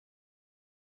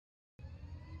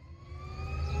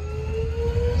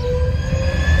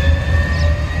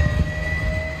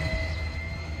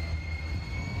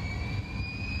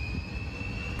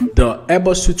The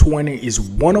Airbus A220 is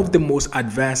one of the most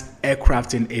advanced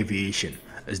aircraft in aviation.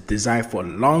 It's designed for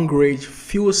long-range,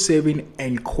 fuel-saving,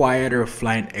 and quieter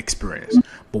flying experience.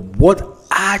 But what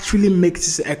actually makes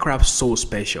this aircraft so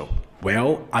special?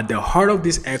 Well, at the heart of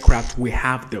this aircraft, we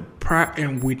have the Pratt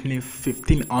 & Whitney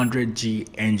 1500G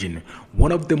engine,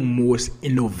 one of the most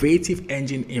innovative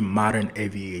engines in modern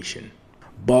aviation.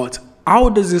 But how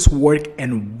does this work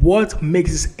and what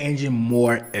makes this engine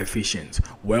more efficient?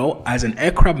 Well, as an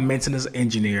aircraft maintenance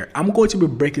engineer, I'm going to be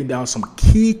breaking down some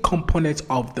key components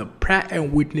of the Pratt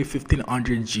 & Whitney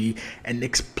 1500G and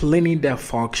explaining their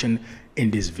function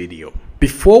in this video.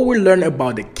 Before we learn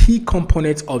about the key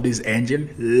components of this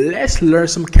engine, let's learn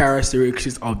some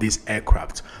characteristics of this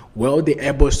aircraft. Well, the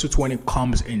Airbus A220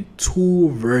 comes in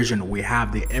two versions. We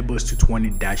have the Airbus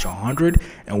A220-100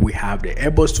 and we have the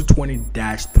Airbus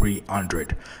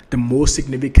A220-300. The most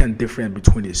significant difference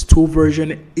between these two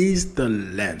versions is the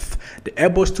length. The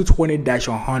Airbus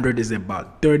A220-100 is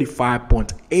about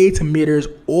 35.8 meters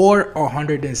or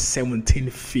 117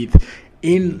 feet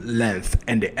in length,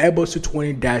 and the Airbus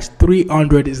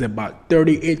A220-300 is about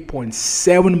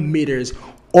 38.7 meters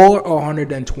or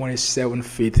 127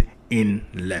 feet in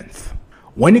length.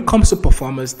 When it comes to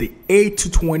performance, the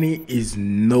A220 is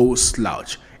no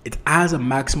slouch. It has a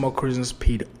maximum cruising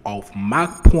speed of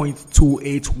Mach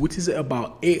 0.28, which is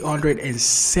about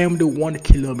 871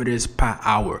 kilometers per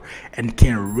hour, and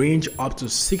can range up to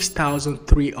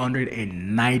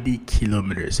 6,390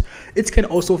 kilometers. It can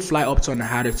also fly up to an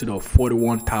altitude of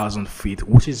 41,000 feet,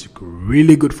 which is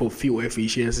really good for fuel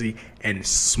efficiency and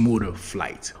smoother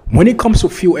flight. When it comes to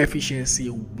fuel efficiency,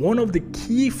 one of the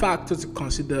key factors to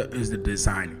consider is the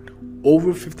design.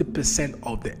 Over 50%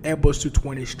 of the Airbus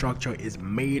A220 structure is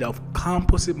made of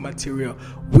composite material,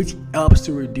 which helps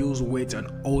to reduce weight and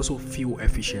also fuel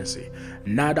efficiency.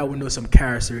 Now that we know some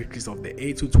characteristics of the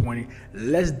A220,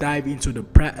 let's dive into the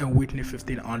Pratt & Whitney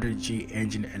 1500G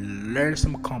engine and learn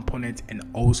some components and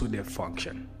also their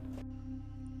function.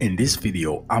 In this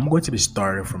video, I'm going to be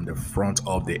starting from the front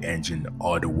of the engine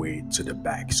all the way to the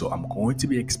back. So I'm going to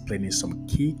be explaining some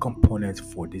key components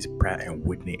for this Pratt &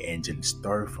 Whitney engine,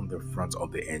 starting from the front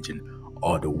of the engine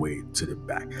all the way to the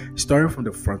back. Starting from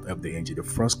the front of the engine, the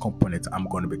first component I'm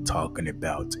going to be talking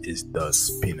about is the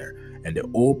spinner. And the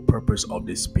whole purpose of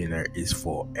the spinner is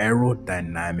for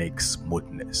aerodynamic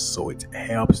smoothness. So it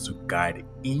helps to guide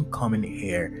incoming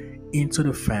air into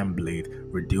the fan blade,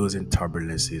 reducing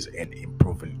turbulences and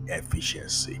improving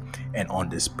efficiency. And on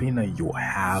the spinner, you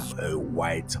have a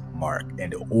white mark,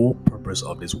 and the whole purpose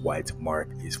of this white mark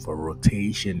is for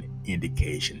rotation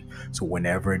indication. So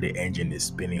whenever the engine is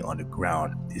spinning on the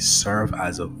ground, it serves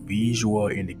as a visual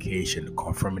indication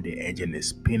confirming the engine is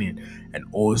spinning, and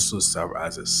also serve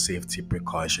as a safety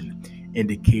precaution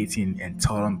indicating and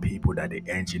telling people that the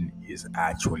engine is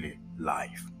actually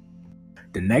live.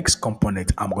 The next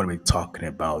component I'm going to be talking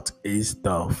about is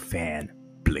the fan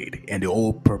blade, and the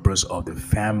whole purpose of the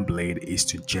fan blade is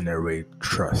to generate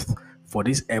thrust. For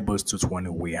this Airbus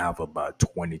A220, we have about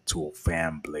 22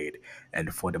 fan blade,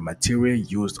 and for the material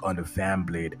used on the fan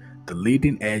blade, the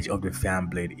leading edge of the fan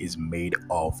blade is made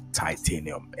of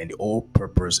titanium, and the whole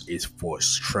purpose is for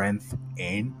strength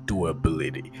and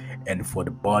durability. And for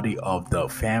the body of the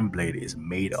fan blade is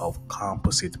made of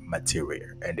composite material,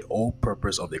 and the whole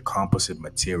purpose of the composite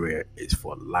material is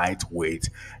for lightweight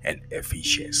and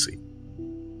efficiency.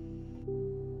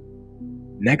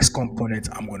 Next component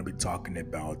I'm going to be talking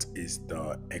about is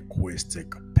the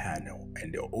acoustic panel,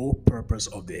 and the whole purpose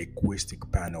of the acoustic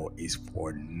panel is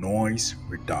for noise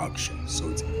reduction.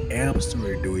 So it helps to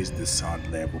reduce the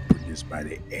sound level produced by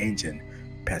the engine,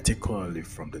 particularly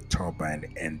from the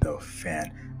turbine and the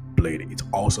fan blade. It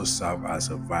also serves as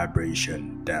a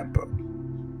vibration damper.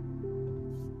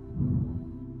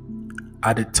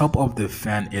 At the top of the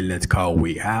fan electrical,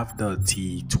 we have the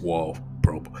T12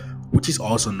 probe, which is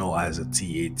also known as a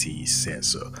TAT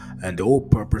sensor. And the whole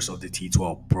purpose of the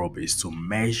T12 probe is to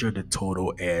measure the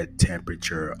total air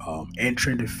temperature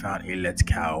entering the fan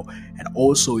electrical, and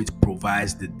also it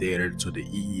provides the data to the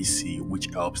EEC, which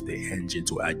helps the engine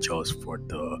to adjust for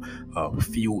the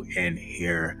fuel and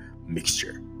air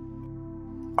mixture.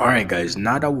 Alright guys,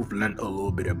 now that we've learned a little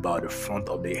bit about the front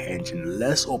of the engine,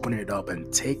 let's open it up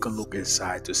and take a look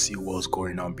inside to see what's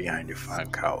going on behind the fan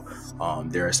cowl.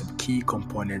 There are some key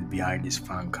components behind this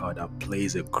fan cowl that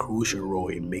plays a crucial role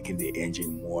in making the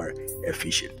engine more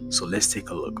efficient. So let's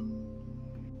take a look.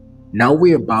 Now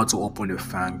we're about to open the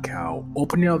fan cowl.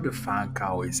 Opening up the fan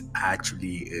cowl is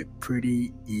actually a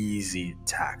pretty easy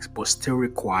task, but still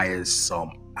requires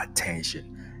some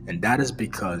attention. And that is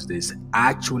because there's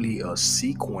actually a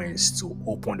sequence to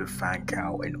open the fan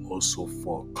cowl and also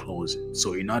for closing.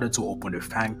 So in order to open the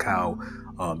fan cowl,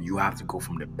 you have to go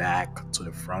from the back to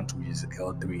the front, which is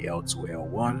L3, L2,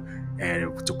 L1.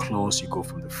 And to close, you go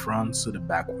from the front to the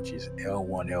back, which is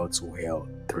L1,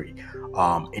 L2,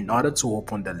 L3. In order to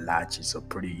open the latch, it's a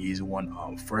pretty easy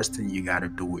one. First thing you gotta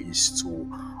do is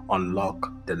to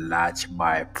unlock the latch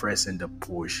by pressing the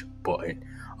push button.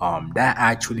 That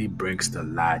actually brings the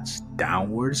latch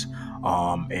downwards,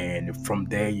 and from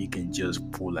there you can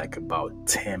just pull like about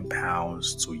 10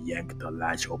 pounds to yank the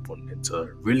latch open. It's a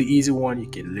really easy one. You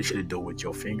can literally do it with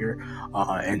your finger,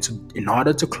 in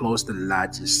order to close the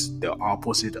latch is the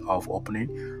opposite of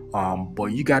opening, but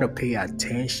you got to pay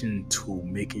attention to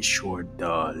making sure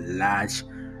the latch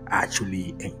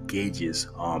actually engages,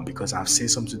 because I've seen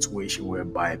some situation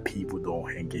whereby people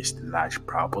don't engage the latch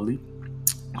properly.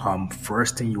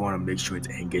 First thing, you want to make sure it's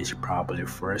engaged properly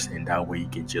first, and that way you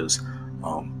can just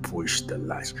push the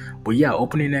latch. But yeah,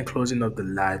 opening and closing of the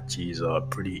latch is a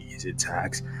pretty easy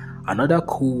task. Another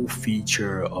cool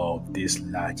feature of this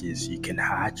latch is you can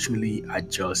actually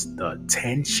adjust the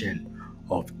tension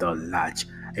of the latch,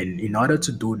 and in order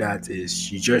to do that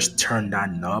is you just turn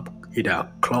that knob either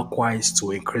clockwise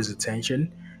to increase the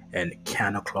tension and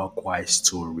counterclockwise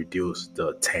to reduce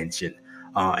the tension.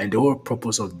 And the whole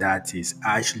purpose of that is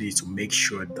actually to make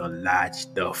sure the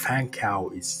latch, the fan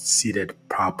cowl, is seated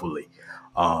properly.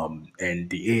 And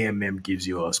the AMM gives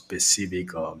you a specific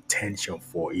tension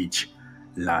for each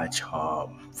latch,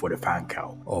 for the fan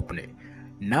cowl opening.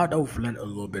 Now that we've learned a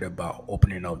little bit about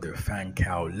opening of the fan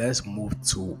cowl, let's move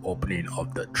to opening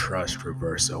of the thrust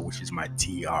reverser, which is my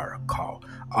TR call.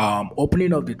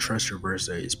 Opening of the thrust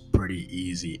reverser is pretty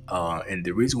easy, and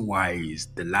the reason why is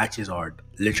the latches are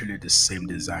literally the same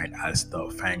design as the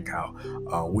fan cowl,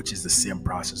 which is the same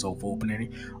process of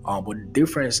opening. But the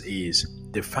difference is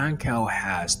the fan cowl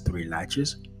has 3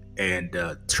 latches, and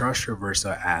the thrust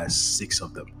reverser has 6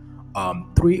 of them.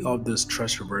 3 of those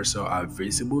thrust reversal are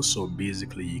visible, so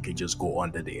basically you can just go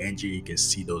under the engine, you can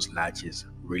see those latches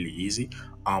really easy.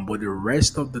 But the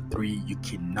rest of the 3 you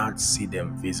cannot see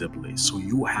them visibly, so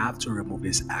you have to remove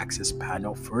this access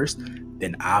panel first,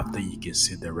 then after you can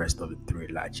see the rest of the 3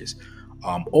 latches.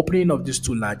 Opening of these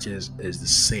 2 latches is the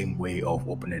same way of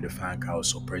opening the fan cowl.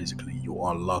 So basically you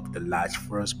unlock the latch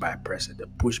first by pressing the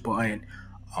push button,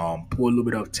 pull a little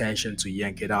bit of tension to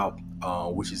yank it out,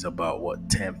 which is about what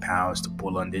 10 pounds to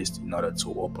pull on this in order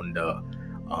to open the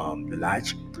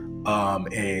latch,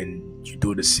 and you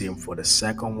do the same for the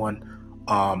second one.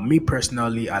 Me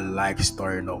personally, I like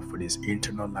starting off with these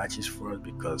internal latches first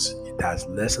because it has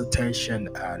lesser tension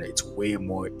and it's way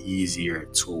more easier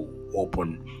to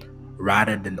open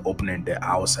rather than opening the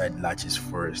outside latches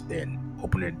first then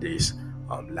opening this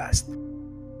last.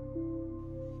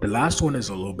 The last one is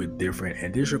a little bit different,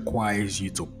 and this requires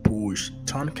you to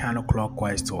turn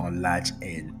counterclockwise to unlatch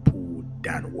and pull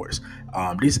downwards.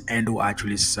 This handle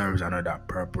actually serves another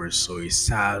purpose, so it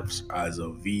serves as a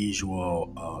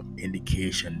visual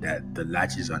indication that the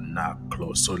latches are not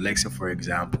closed. So let's say for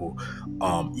example,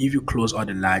 if you close all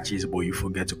the latches but you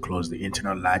forget to close the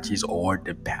internal latches or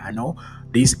the panel,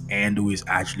 this handle is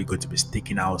actually going to be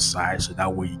sticking outside, so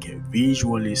that way you can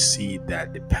visually see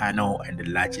that the panel and the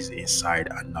latches inside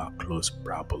are not closed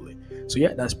properly. So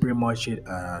yeah, that's pretty much it.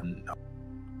 And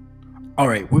all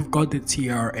right, we've got the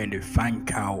TR and the fan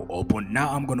cowl open. Now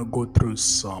I'm gonna go through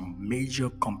some major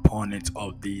components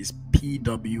of this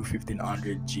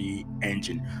PW1500G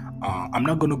engine. I'm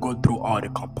not gonna go through all the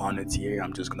components here.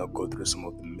 I'm just gonna go through some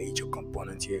of the major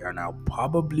components here, and I'll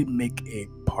probably make a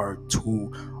part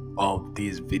 2 of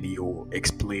this video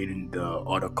explaining the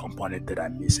other component that I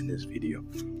missed in this video.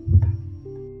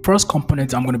 First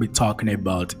component I'm going to be talking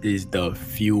about is the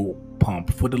fuel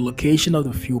pump. For the location of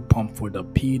the fuel pump for the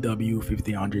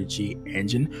PW1500G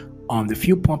engine, the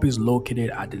fuel pump is located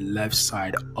at the left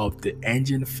side of the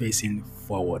engine facing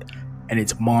forward, and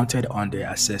it's mounted on the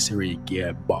accessory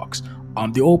gearbox.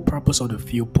 The whole purpose of the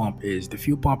fuel pump is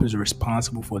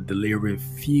responsible for delivering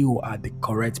fuel at the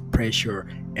correct pressure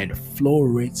and flow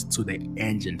rates to the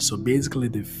engine. So basically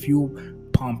the fuel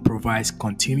pump provides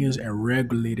continuous and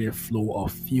regulated flow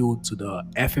of fuel to the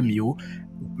FMU.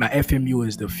 My FMU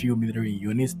is the fuel metering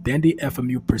unit. Then the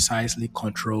FMU precisely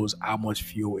controls how much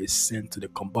fuel is sent to the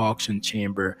combustion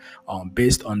chamber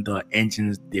based on the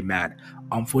engine's demand.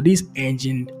 For this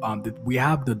engine, we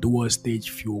have the dual stage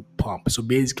fuel pump. So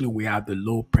basically we have the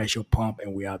low pressure pump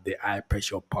and we have the high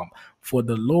pressure pump. For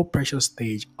the low pressure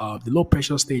stage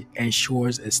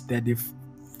ensures a steady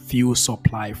fuel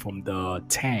supply from the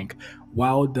tank,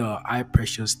 while the high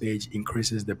pressure stage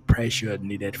increases the pressure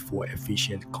needed for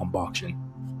efficient combustion.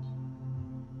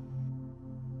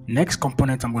 Next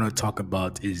component I'm going to talk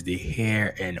about is the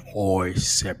air and oil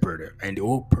separator. And the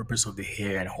whole purpose of the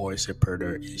air and oil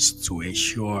separator is to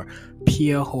ensure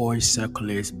pure oil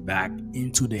circulates back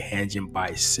into the engine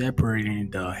by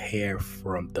separating the air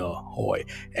from the oil.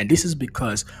 And this is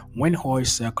because when oil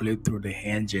circulates through the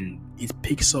engine, it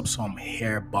picks up some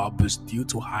air bubbles due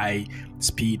to high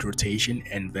speed rotation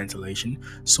and ventilation.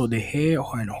 So the air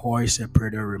and oil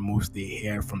separator removes the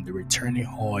air from the returning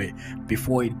oil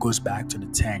before it goes back to the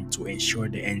tank to ensure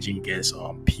the engine gets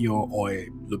pure oil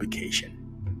lubrication.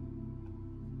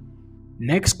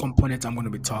 Next component I'm going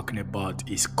to be talking about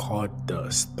is called the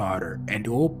starter, and the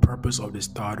whole purpose of the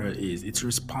starter is it's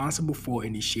responsible for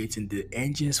initiating the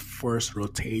engine's first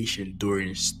rotation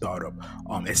during startup.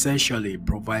 Essentially, it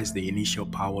provides the initial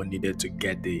power needed to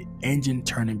get the engine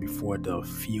turning before the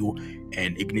fuel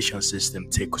and ignition system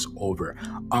takes over.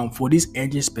 For this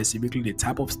engine specifically, the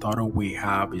type of starter we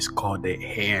have is called the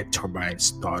air turbine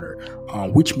starter,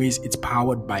 which means it's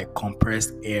powered by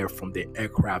compressed air from the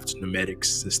aircraft's pneumatic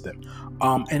system.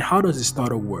 And how does the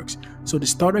starter works? So the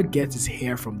starter gets its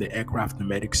air from the aircraft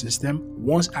pneumatic system.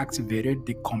 Once activated,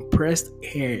 the compressed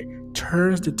air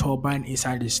turns the turbine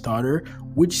inside the starter,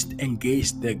 which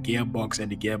engages the gearbox,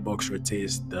 and the gearbox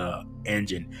rotates the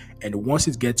engine. And once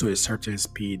it gets to a certain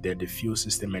speed, then the fuel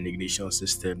system and ignition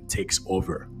system takes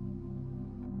over.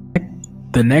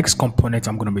 The next component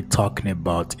I'm going to be talking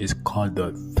about is called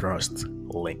the thrust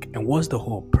link. And what's the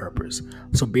whole purpose?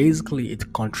 So basically,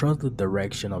 it controls the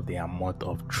direction of the amount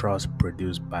of thrust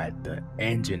produced by the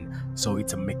engine. So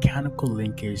it's a mechanical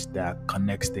linkage that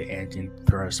connects the engine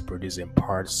thrust producing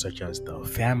parts such as the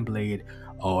fan blade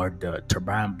or the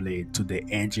turbine blade to the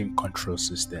engine control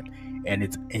system. And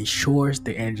it ensures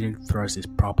the engine thrust is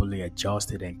properly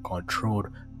adjusted and controlled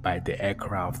by the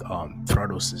aircraft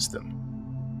throttle system.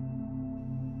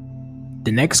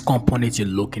 The next component you're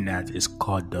looking at is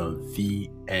called the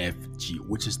VFG,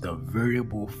 which is the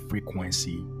variable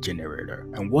frequency generator.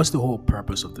 And what's the whole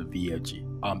purpose of the VFG?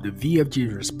 The VFG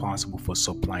is responsible for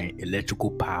supplying electrical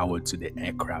power to the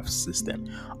aircraft system.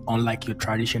 Unlike your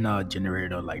traditional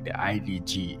generator like the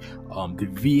IDG, the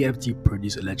VFG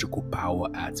produces electrical power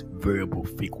at variable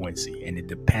frequency, and it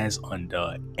depends on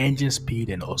the engine speed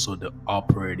and also the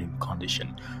operating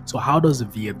condition. So how does the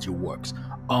VFG works?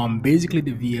 Basically,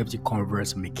 the VFG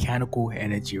converts mechanical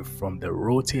energy from the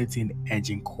rotating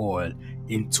engine coil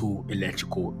into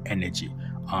electrical energy,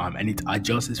 and it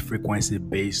adjusts its frequency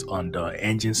based on the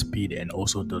engine speed and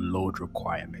also the load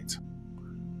requirement.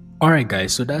 Alright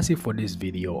guys, so that's it for this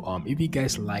video. If you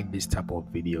guys like this type of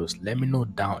videos, let me know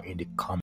down in the comments